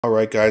All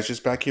right, guys,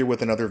 just back here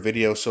with another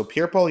video. So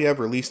Pierre Poilievre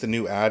released a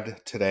new ad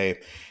today,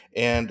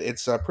 and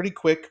it's pretty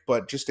quick,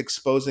 but just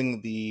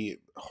exposing the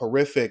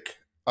horrific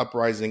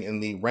uprising in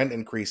the rent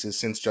increases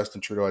since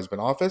Justin Trudeau has been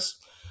in office.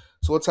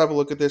 So let's have a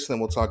look at this, and then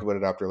we'll talk about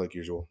it after, like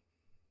usual.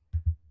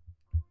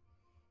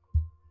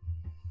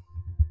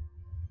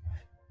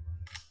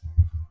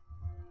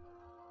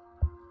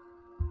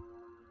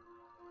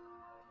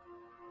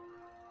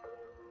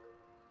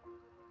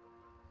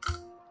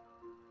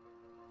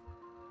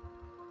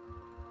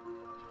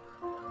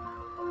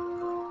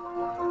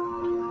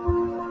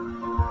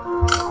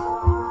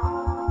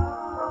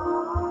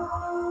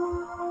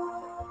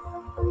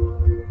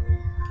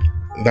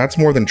 That's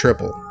more than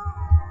triple.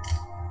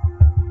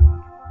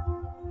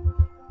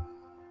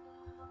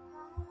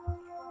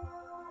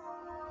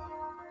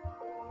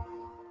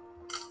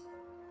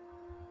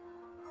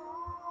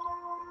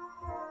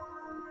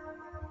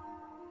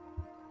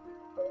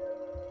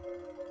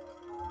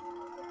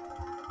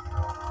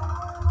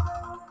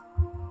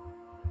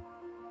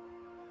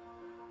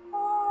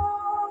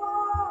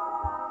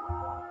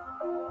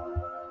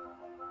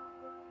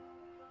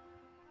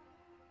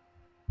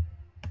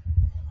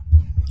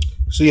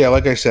 So yeah,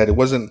 like I said, it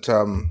wasn't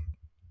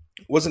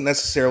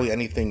necessarily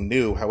anything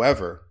new.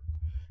 However,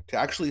 to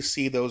actually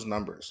see those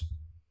numbers,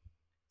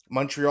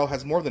 Montreal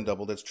has more than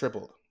doubled; it's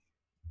tripled.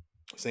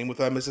 Same with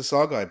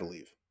Mississauga, I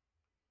believe.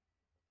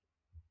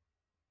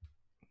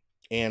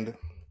 And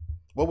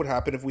what would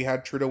happen if we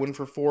had Trudeau in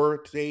for 4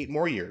 to 8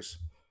 more years?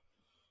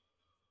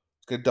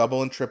 It's going to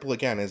double and triple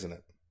again, isn't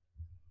it?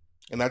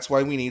 And that's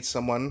why we need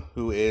someone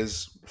who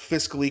is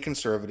fiscally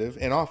conservative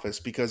in office,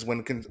 because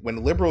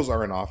when liberals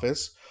are in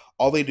office,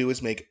 all they do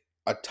is make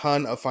a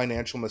ton of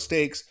financial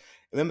mistakes,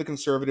 and then the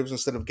conservatives,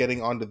 instead of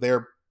getting onto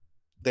their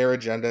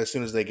agenda as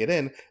soon as they get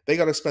in, they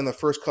got to spend the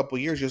first couple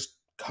of years just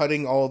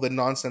cutting all the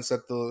nonsense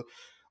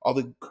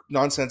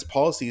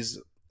policies,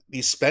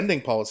 these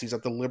spending policies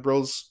that the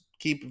liberals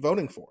keep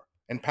voting for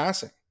and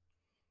passing.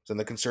 So then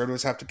the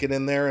conservatives have to get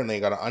in there and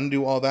they got to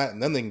undo all that,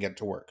 and then they can get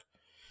to work.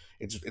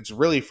 It's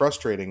really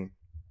frustrating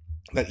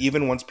that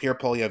even once Pierre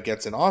Poilievre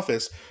gets in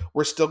office,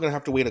 we're still going to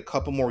have to wait a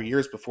couple more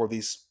years before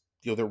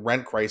the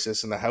rent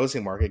crisis and the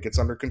housing market gets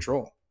under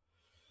control.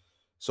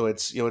 So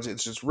it's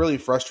just really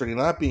frustrating.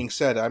 That being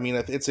said, I mean,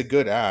 it's a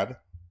good ad.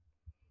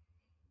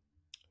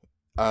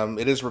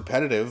 It is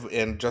repetitive,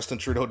 and Justin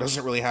Trudeau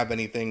doesn't really have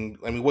anything.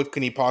 I mean, what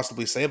can he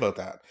possibly say about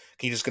that?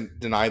 Can he just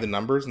deny the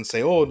numbers and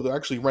say, "Oh,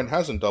 actually, rent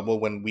hasn't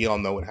doubled," when we all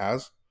know it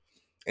has,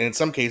 and in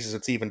some cases,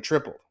 it's even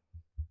tripled.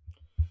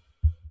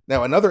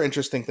 Now, another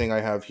interesting thing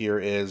I have here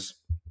is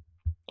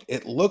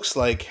it looks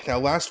like, now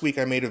last week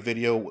I made a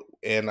video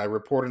and I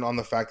reported on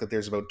the fact that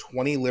there's about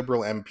 20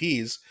 Liberal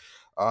MPs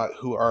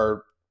who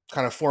are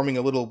kind of forming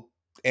a little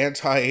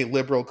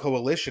anti-Liberal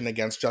coalition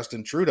against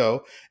Justin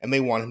Trudeau, and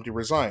they want him to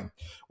resign.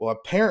 Well,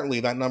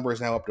 apparently that number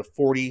is now up to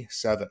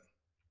 47.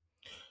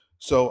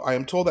 So I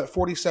am told that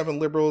 47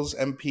 Liberals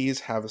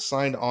MPs have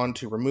signed on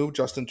to remove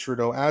Justin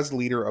Trudeau as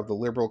leader of the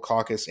Liberal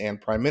caucus and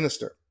Prime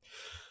Minister.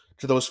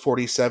 To those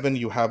 47,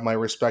 you have my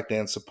respect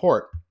and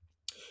support.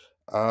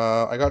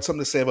 I got something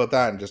to say about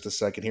that in just a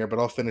second here, but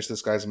I'll finish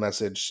this guy's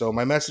message. So,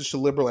 my message to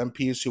Liberal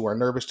MPs who are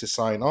nervous to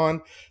sign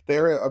on: the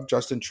era of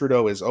Justin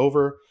Trudeau is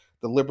over.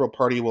 The Liberal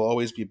Party will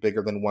always be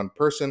bigger than one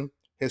person.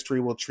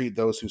 History will treat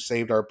those who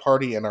saved our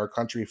party and our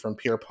country from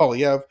Pierre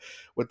Poilievre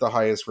with the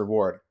highest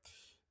reward.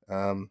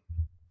 Um,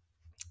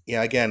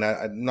 yeah, again,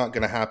 not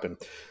going to happen.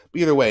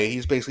 But either way,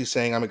 he's basically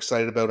saying, I'm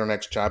excited about our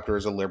next chapter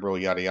as a Liberal,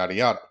 yada, yada,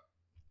 yada.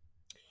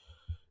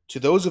 To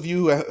those of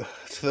you,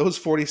 to those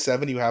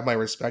 47, you have my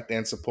respect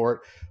and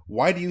support.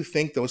 Why do you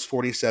think those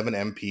 47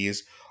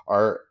 MPs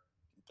are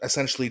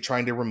essentially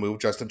trying to remove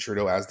Justin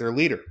Trudeau as their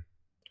leader?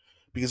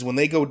 Because when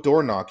they go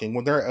door knocking,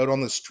 when they're out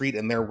on the street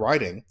and they're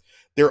riding,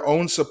 their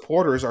own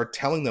supporters are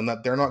telling them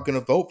that they're not going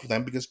to vote for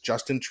them because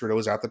Justin Trudeau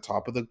is at the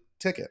top of the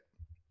ticket.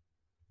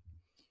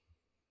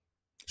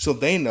 So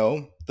they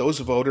know those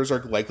voters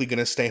are likely going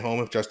to stay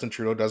home if Justin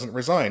Trudeau doesn't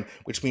resign,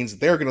 which means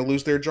they're going to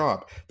lose their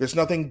job. There's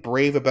nothing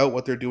brave about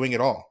what they're doing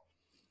at all.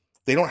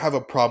 They don't have a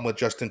problem with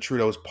Justin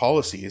Trudeau's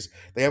policies.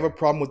 They have a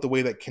problem with the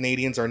way that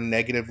Canadians are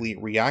negatively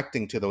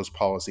reacting to those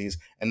policies,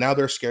 and now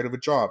they're scared of a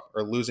job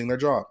or losing their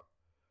job.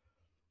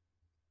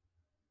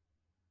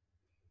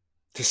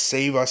 To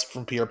save us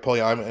from Pierre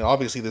Poilievre, I mean,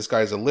 obviously this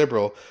guy is a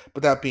liberal,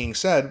 but that being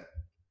said,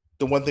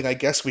 the one thing I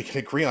guess we can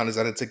agree on is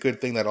that it's a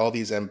good thing that all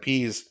these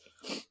MPs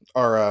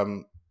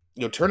are,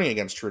 turning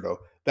against Trudeau.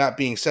 That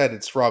being said,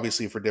 it's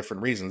obviously for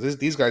different reasons.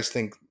 These guys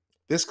think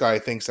this guy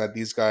thinks that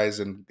these guys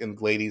and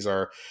ladies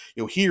are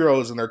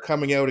heroes, and they're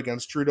coming out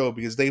against Trudeau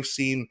because they've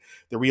seen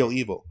the real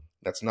evil.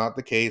 That's not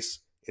the case.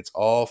 It's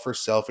all for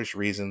selfish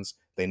reasons.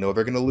 They know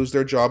they're going to lose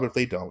their job if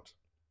they don't.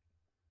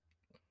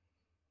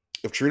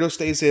 If Trudeau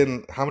stays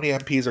in, how many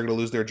MPs are going to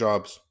lose their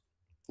jobs?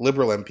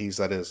 Liberal MPs,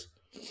 that is.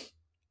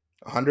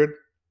 100?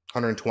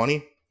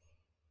 120?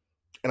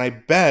 And I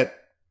bet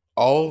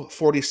all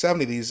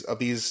 47 of these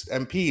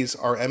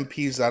MPs are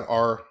MPs that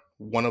are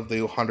one of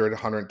the 100,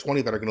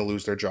 120 that are going to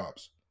lose their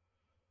jobs.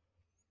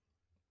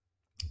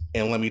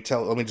 And let me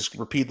just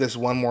repeat this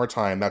one more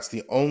time. That's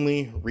the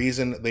only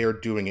reason they are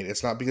doing it.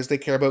 It's not because they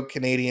care about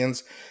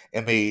Canadians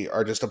and they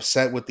are just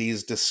upset with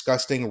these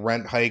disgusting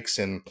rent hikes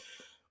and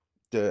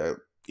the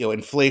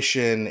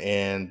inflation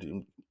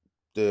and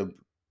the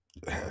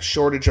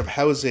shortage of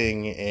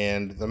housing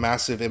and the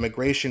massive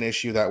immigration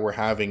issue that we're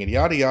having and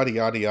yada yada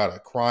yada yada,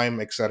 crime,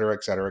 etc.,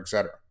 etc.,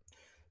 etc.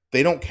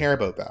 They don't care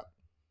about that.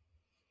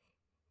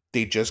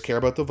 They just care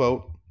about the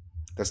vote.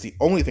 That's the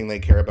only thing they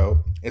care about.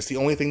 It's the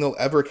only thing they'll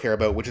ever care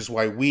about, which is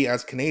why we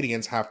as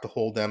Canadians have to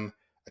hold them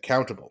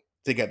accountable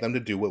to get them to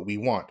do what we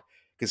want.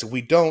 Because if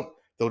we don't,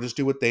 they'll just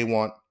do what they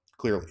want,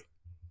 clearly.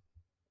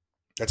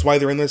 That's why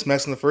they're in this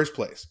mess in the first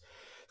place.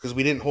 Because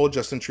we didn't hold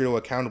Justin Trudeau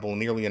accountable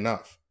nearly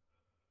enough.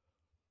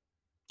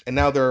 And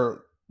now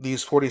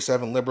these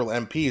 47 Liberal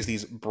MPs,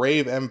 these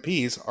brave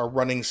MPs, are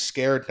running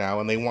scared now,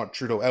 and they want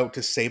Trudeau out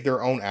to save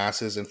their own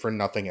asses and for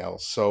nothing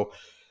else. So,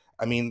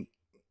 I mean,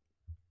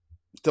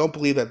 don't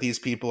believe that these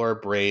people are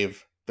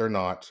brave. They're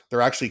not.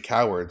 They're actually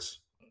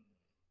cowards.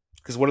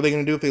 Because what are they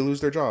going to do if they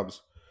lose their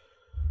jobs?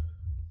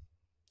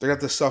 They're going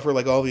to have to suffer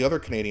like all the other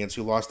Canadians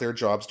who lost their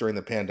jobs during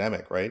the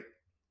pandemic, right?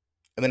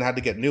 And then had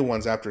to get new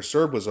ones after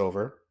CERB was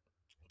over,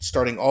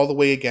 starting all the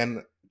way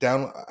again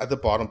down at the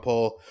bottom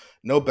pole,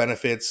 no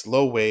benefits,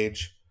 low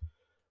wage,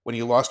 when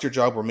you lost your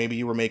job where maybe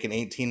you were making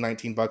 18,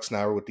 19 bucks an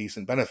hour with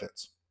decent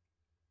benefits.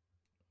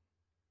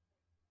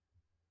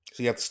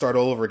 So you have to start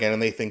all over again,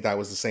 and they think that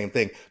was the same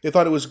thing. They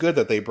thought it was good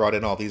that they brought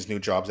in all these new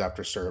jobs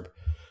after CERB.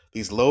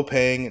 These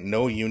low-paying,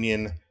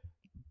 no-union,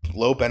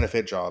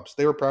 low-benefit jobs.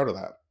 They were proud of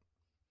that.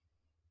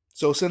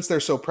 So since they're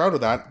so proud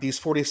of that, these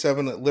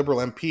 47 Liberal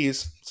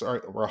MPs,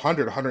 or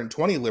 100,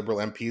 120 Liberal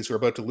MPs who are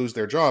about to lose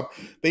their job,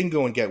 they can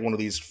go and get one of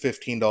these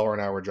 $15 an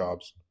hour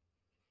jobs.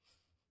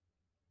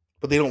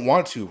 But they don't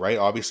want to, right?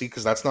 Obviously,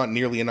 because that's not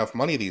nearly enough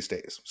money these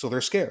days. So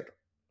they're scared.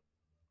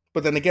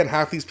 But then again,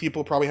 half these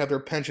people probably have their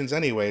pensions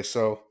anyway,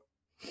 so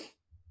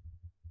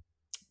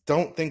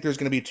don't think there's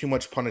going to be too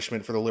much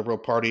punishment for the Liberal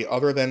Party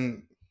other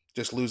than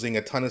just losing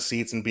a ton of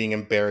seats and being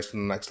embarrassed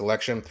in the next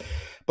election.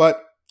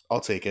 But I'll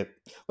take it.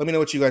 Let me know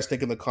what you guys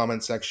think in the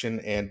comment section,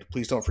 and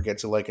please don't forget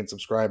to like and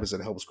subscribe as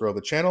it helps grow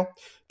the channel.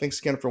 Thanks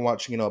again for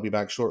watching, and I'll be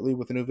back shortly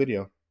with a new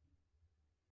video.